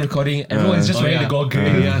no phone recording. Everyone's just wearing the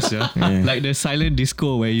goggles. Like the silent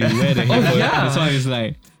disco where you wear the headphone. yeah. That's why it's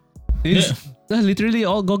like That's literally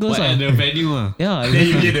all goggles. at the venue. Yeah, Then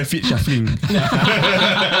you get the feet shuffling.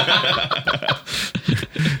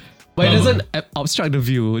 but it doesn't obstruct the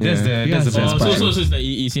view. That's the best part. So it's like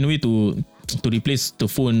it's in a way to replace the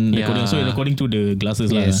phone Yeah. recording. So it's recording through the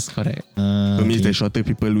glasses lah. Yes, correct. So means the shorter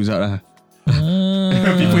people lose out lah.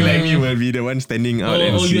 People like me will be the one standing out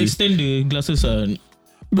and Oh, you see. extend the glasses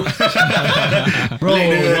Bro,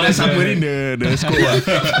 like submarine the scope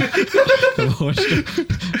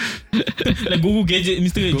like Google Gadget,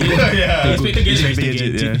 Mr. Gadget. Yeah. Inspector Gadget. Inspector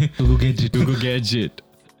Gadget, yeah. Google Gadget.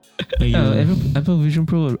 Apple Vision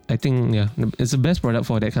Pro, I think, it's the best product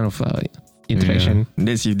for that kind of interaction.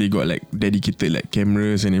 That's if they got like dedicated like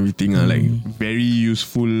cameras and everything like very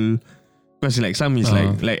useful. Because like some is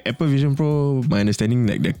like Apple Vision Pro, my understanding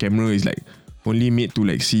like the camera is like only made to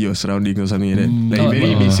like see your surroundings or something like that. Like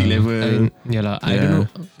very basic level. I don't know.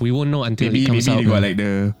 We won't know until Maybe it comes out. they got like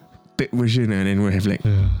the third version and then we'll have like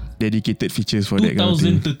dedicated features for that kind of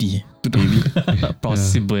thing. 2030.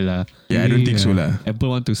 Possible lah. Yeah, I don't think so lah. Apple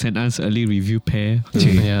want to send us early review pair.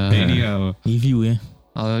 Yeah. Anyhow. Review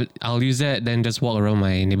I'll use that, then just walk around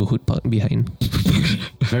my neighborhood park behind.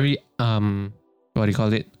 Very what do you call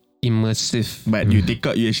it? Immersive. But you take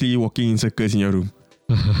out, you actually walking in circles in your room.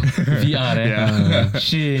 VR,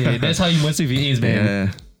 shit, that's how immersive it is, man.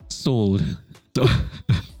 Yeah. Sold.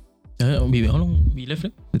 Maybe how long we left?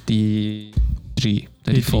 33,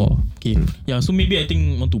 34. Okay. Yeah, so maybe I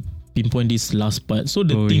think want to pinpoint this last part. So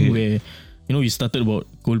the thing where we started about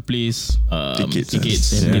Coldplay's tickets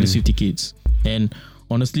and Taylor Swift tickets, and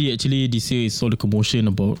honestly, actually this year is all the commotion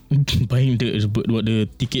about buying the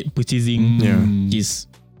ticket purchasing is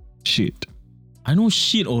Shit. I know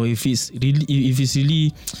shit, or if it's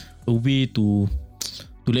really a way to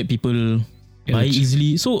let people buy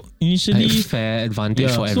easily. So initially, Like fair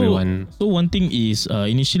advantage for everyone. So one thing is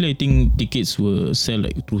initially I think tickets were sell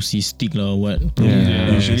like through C-Stick lah, what?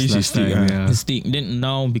 Usually it's stick. Stick. Then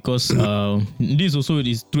now because this also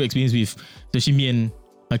is true experience with especially me and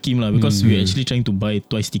Hakim lah, because we were actually trying to buy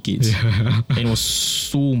twice tickets and it was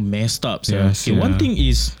so messed up. One thing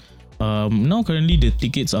is now currently the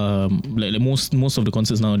tickets are like most of the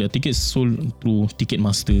concerts now, the tickets sold through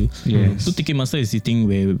Ticketmaster. Yes. So Ticketmaster is the thing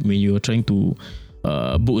where when you're trying to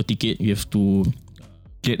book a ticket, you have to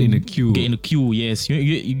Get in the queue. Get in the queue. Yes, you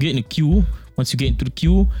get in the queue. Once you get into the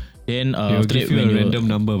queue, then They'll after give that you when a you're- random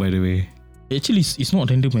number, by the way. Actually, it's not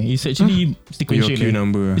random. It's actually sequential. Your queue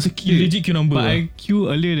number. It's a legit queue number. But I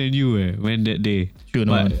queue earlier than you when that day. Sure,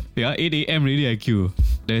 no. But 8 a.m. already I queue.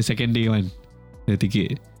 The second day one. The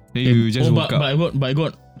ticket. Then you just woke but up. I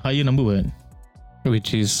got higher number one.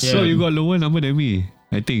 which is So you got lower number than me,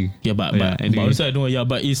 I think. Yeah, but anyway. honestly, I don't know. Yeah,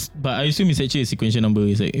 but I assume it's actually a sequential number.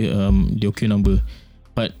 It's like the queue number.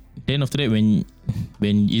 But then after that, when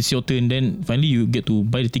it's your turn, then finally you get to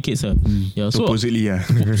buy the tickets. Yeah, so Supposedly,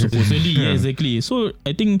 supposedly, yeah, exactly. So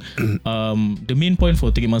I think the main point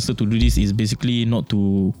for Ticketmaster to do this is basically not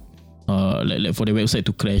to like for the website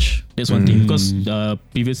to crash. That's one thing, because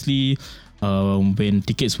previously when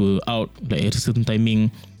tickets were out like at a certain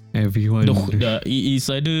timing, Everyone. it's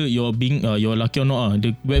either you're lucky or not.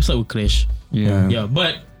 The website will crash. Yeah.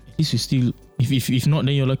 But at least you still, if not,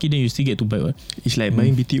 then you're lucky, then you still get to buy what. It's like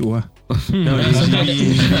buying BTO.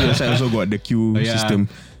 Nowadays, website also got the queue system.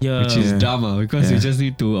 Yeah, Which is dumb because you just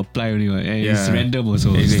need to apply only, and it's random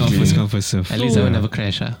also. It's not first come first serve. at least I will never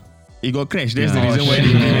crash. It got crashed. That's the reason why they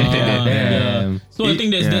implemented that. yeah. So I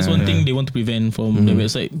think that's one thing they want to prevent from the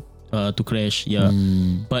website to crash. Yeah,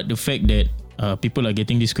 but the fact that people are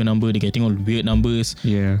getting this queue number, they're getting all weird numbers.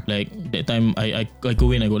 Yeah. Like that time I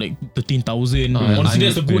go in, I got like 13,000. Honestly,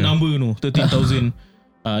 that's a good number, 13,000.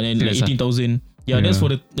 Then like 18,000. Yeah, that's for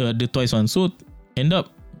the twice one. So end up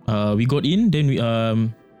we got in, then we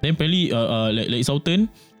then apparently like it's our turn.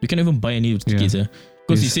 We can't even buy any tickets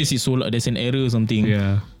because it says it's sold out. There's an error or something.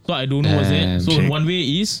 Yeah. So I don't know what's that. So check. one way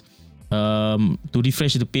is to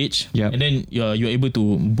refresh the page, Yep. and then you're able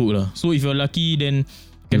to book lah. So if you're lucky, then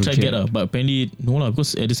you can try Okay. get lah. But apparently no lah,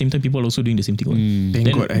 because at the same time people are also doing the same thing. Thank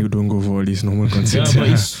Then- God I don't go for all these normal Yeah, concerts. but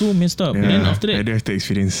it's so messed up. And then after I that, don't have the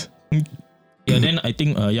experience. then I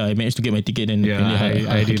think I managed to get my ticket. Then Yeah, apparently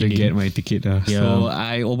I didn't get my ticket. So Yeah.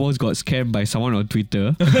 I almost got scammed by someone on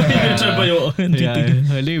Twitter. Try buy your own Yeah, ticket.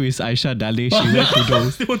 her name is Aisha Dale. She went to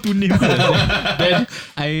those. They want to name. Then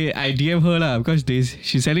I DM her lah because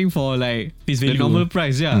she's selling for like Face the value. normal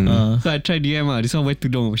price. Yeah. Mm. So I tried DM her. This one went to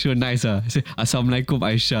know. She was nice. I said Assalamualaikum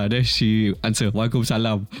Aisha. Then she answered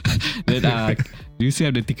Waalaikumsalam. Then do you still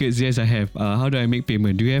have the tickets? Yes, I have. How do I make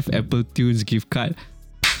payment? Do you have Apple Tunes gift card?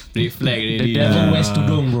 Red flag already. The devil wears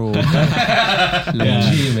tudung, bro.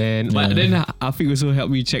 Legit, man. But then Afiq also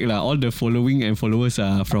helped me check lah. All the following and followers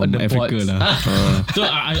are from The Africa bots. lah. So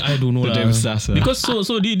I don't know The lah. damn sus lah. Because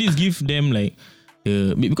so this give them like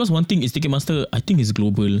because one thing is Ticketmaster, I think is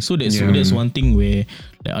global. So that's one thing where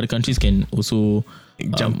like, other countries can also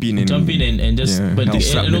Jump in and just yeah, but help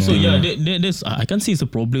and them. also that's I can't say it's a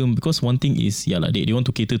problem, because one thing is like they want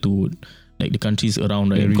to cater to like the countries around,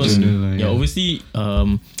 right? The Because regional, yeah. obviously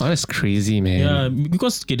Oh, that's crazy, man. yeah,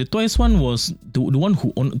 because the twice one was the one who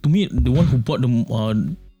to me the one who bought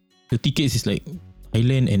the tickets is like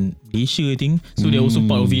Thailand and Malaysia, I think. So they're also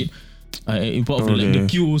part of it. Part of like the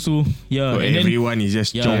queue also. Yeah, So and then everyone is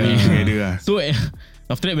just Yeah. joining together. so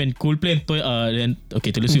after that when Coldplay and then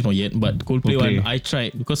okay, Taylor Swift not yet, but Coldplay one I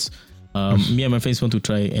tried because me and my friends want to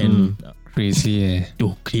try and Crazy,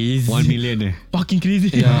 crazy. 1 million Fucking crazy.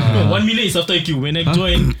 Yeah. No, 1 million is after I queued. When I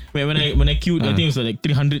joined, when I queued, I think it was like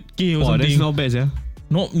 300k or Wow, something. that's not bad, yeah.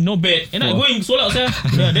 Not bad. And I going sold out, sir.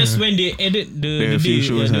 Yeah, that's when they added the few day,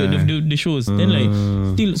 shows, the shows. Then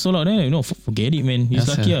like still sold out. Then forget it, man. It's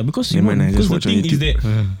Yes, lucky, sir. because Never mind, I because just the watch on thing is YouTube.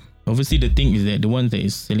 that obviously the thing is that the one that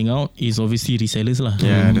is selling out is obviously resellers lah.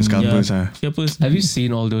 Yeah, the scalpers Scalpers. Have you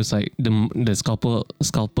seen all those like the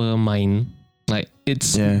scalper mine? Like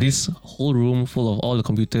it's this whole room full of all the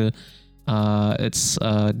computer. It's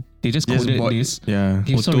they just coded this. Yeah.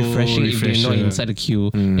 It's so Auto refreshing if they're not refresher. inside the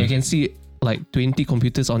queue. You can see like 20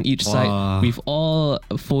 computers on each side with all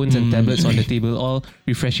phones and tablets on the table, all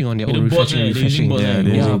refreshing on their With own, the bots, refreshing. they're using bots, Yeah,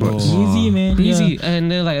 they're using bro. bots. Crazy, man. Crazy. And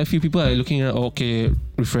then like a few people are looking at, okay,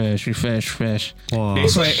 refresh. Wow.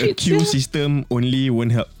 That's why a queue system only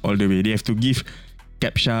won't help all the way. They have to give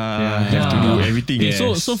captcha, have to do everything. Okay,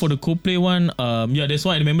 so for the Coldplay one, that's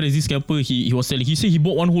why I remember there's this scalper. He was selling. He said he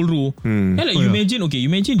bought one whole row. And like you imagine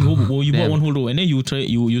you bought one whole row and then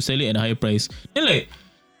you sell it at a higher price. Then like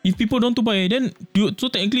if people don't to buy, then so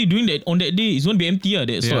technically doing that on that day it's going to be empty.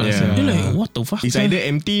 That slot. Yeah. Then like what the fuck? It's either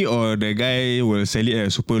empty or the guy will sell it at a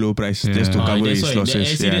super low price just to cover that's his why.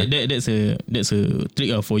 losses. That's a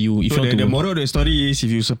trick for you. If So you want the to moral of the story is if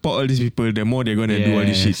you support all these people, the more they're gonna do all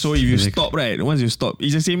this shit. So if you stop, right, once you stop,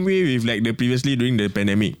 it's the same way with like the previously during the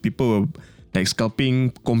pandemic, people were like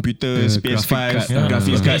scalping computers, PS5,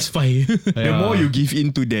 graphics cards. PS5. The more you give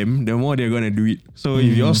in to them, the more they're gonna do it. So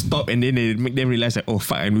if you all stop and then they make them realize that, oh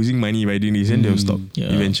fuck, I'm losing money by doing this, then they'll stop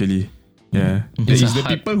eventually. Yeah. It's the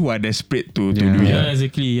people who are desperate to do it. Yeah,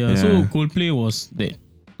 exactly. Yeah. So Coldplay was that,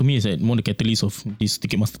 to me, is like more the catalyst of this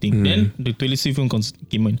Ticketmaster thing. Then the Taylor Swift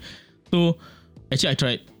came in. So Actually, I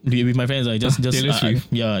tried with my friends. I just Taylor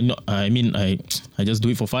Swift? I mean, I just do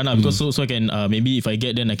it for fun because so I can maybe if I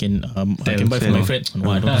get then I can buy for my friends.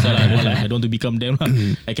 No, I don't sell. I don't want to become them.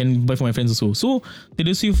 I can buy for my friends also. So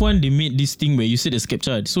Taylor Swift one, they made this thing where you set a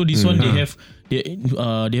captcha. So this one they have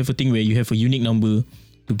a thing where you have a unique number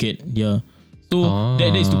to get. Yeah. So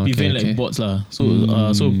that is to prevent like bots lah. So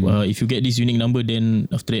if you get this unique number, then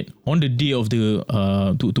after that, on the day of the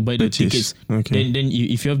to buy the tickets, then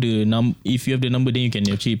if you have the number, then you can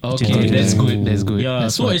actually purchase the tickets. That's good. Yeah.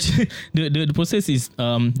 That's so smart. actually, the process is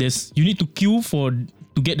you need to queue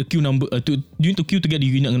to get the queue number. You need to queue to get the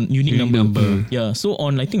unique number. Yeah. So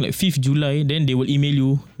on I think like 5th July, then they will email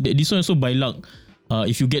you. This one also by luck.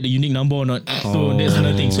 If you get the unique number or not. So that's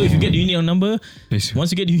another thing. So if you get the unique number, once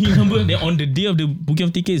you get the unique number, then on the day of the booking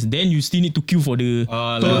of tickets, then you still need to queue for the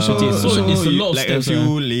purchase. So it's a lot of like steps. a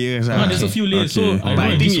few layers. There's a few layers. So But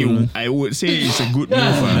I think I would say it's a good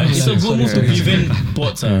move. It's a good move to prevent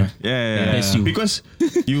bots. Yeah. That's you. Because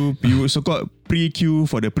you so-called pre-queue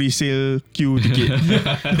for the pre-sale queue ticket.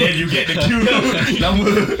 Then you get the queue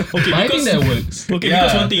number. Okay, I think that works. Okay,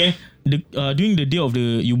 because one thing during the day of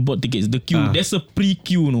you bought tickets, the queue, there's a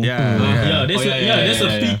pre-queue, no? There's a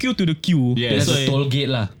pre-queue to the queue. That's a toll gate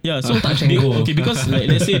lah. Yeah, so okay, because like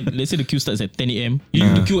let's say the queue starts at 10 a.m. You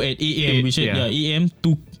need to queue at 8 a.m. which is 8 a.m.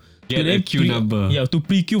 to get the queue number. Yeah, to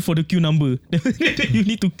pre-queue for the queue number. You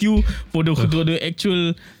need to queue for the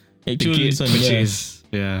actual ticket purchase.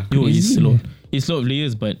 Yeah. Yo, it's a lot of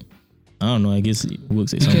layers, but I don't know. I guess it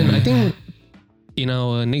works. I think in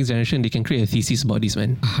our next generation, they can create a thesis about this,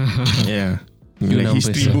 man. Yeah. Like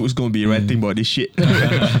history books gonna be writing about this shit.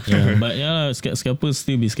 But scalpers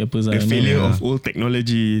still be scalpers. The failure of old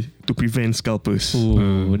technology to prevent scalpers.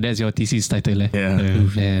 Oh, that's your thesis title, eh? Yeah.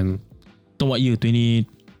 Damn. So what year?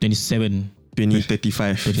 2027.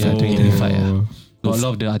 2035. Yeah, 2035. Got a lot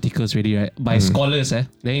of the articles ready, right? By scholars, eh?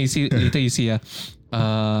 Then you see later you see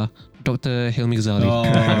Dr. Helmi Ghazali.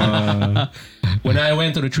 When I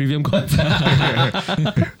went to the Trivium concert.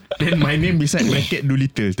 Then my name beside my cat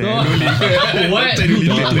Doolittle. What?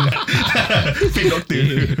 Fake doctor.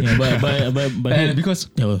 Yeah, but because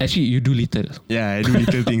actually you do little. Yeah, I do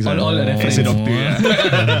little things. All the as a doctor.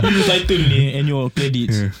 you title ni and your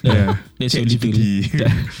credits. That's your little.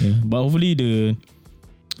 Yeah. But hopefully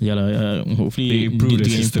hopefully they improve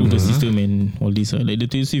the system and all this. Like the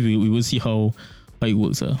TC, we will see how it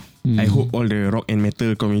works. I hope all the rock and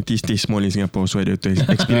metal community stay small in Singapore so I don't have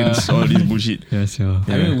to experience all this bullshit. Yes, yeah.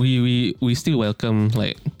 I mean, we still welcome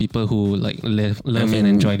like people who like love and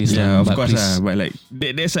enjoy this. Yeah, of course. But like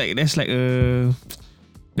there's like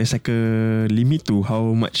a limit to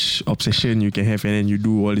how much obsession you can have, and then you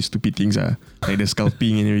do all these stupid things. Like the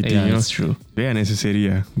scalping and everything. Yeah, you know? it's true. Very unnecessary.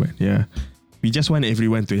 But yeah, we just want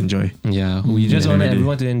everyone to enjoy. Yeah, we just want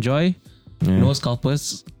everyone to enjoy. Yeah. No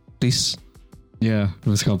scalpers, please. Yeah,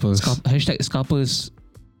 no scalpers. Hashtag scalpers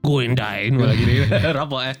go and die. No, lagi ni.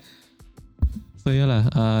 Rabak, eh. So yeah lah,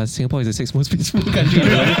 Singapore is the 6th most peaceful country.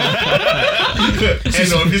 And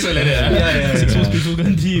all this like that. Yeah. 6 most peaceful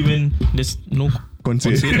country when there's no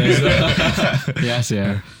Concert. Yes,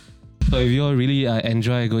 yeah. So if you all really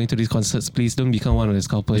enjoy going to these concerts, please don't become one of the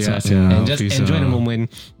scalpers. Yes, yeah, and just please, enjoy the moment.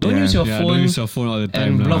 Don't use your phone. Don't use your phone all the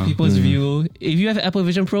time. And block people's view. If you have Apple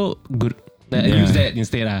Vision Pro, good. Use that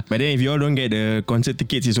instead. But then if you all don't get the concert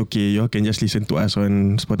tickets, it's okay. You all can just listen to us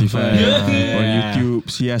on Spotify, on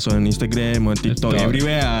YouTube, see us on Instagram, on TikTok,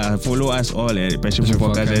 everywhere. Follow us all at Passion Fruit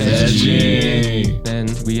Podcast SG.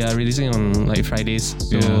 And we are releasing on like Fridays.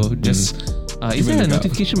 So just is there a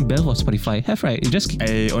notification bell for Spotify? Have, right? You just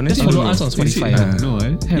honestly follow us on Spotify. No,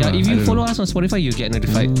 yeah, if you follow us on Spotify, you get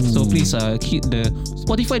notified. So please keep the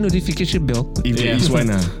Spotify notification bell. If there is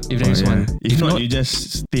one. If there is one. If not, you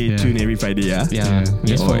just stay tuned every Friday. Yeah.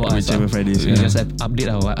 Just follow us. Whichever Fridays. We just update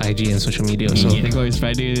our IG and social media also. Thank God it's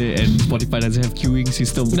Friday and Spotify doesn't have queuing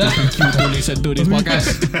system. You can queue to listen to this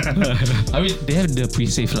podcast. I mean, they have the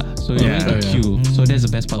pre-save lah. So you need to queue. So that's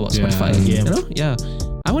the best part about Spotify. You know? Yeah.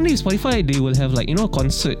 I wonder if Spotify they will have like a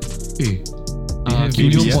concert. They have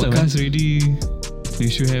video podcast already. They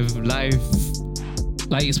should have live.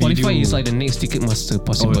 Like Spotify is like the next Ticketmaster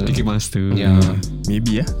possible. Ticketmaster. Yeah.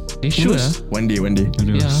 Maybe They should. One day.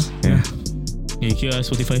 Yeah. Yeah, here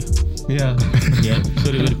Spotify. Yeah.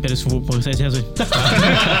 So the Paris podcast has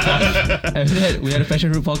After that, we had a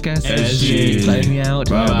Passion Fruit Podcast. SG. Signing me out.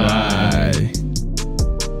 Bye.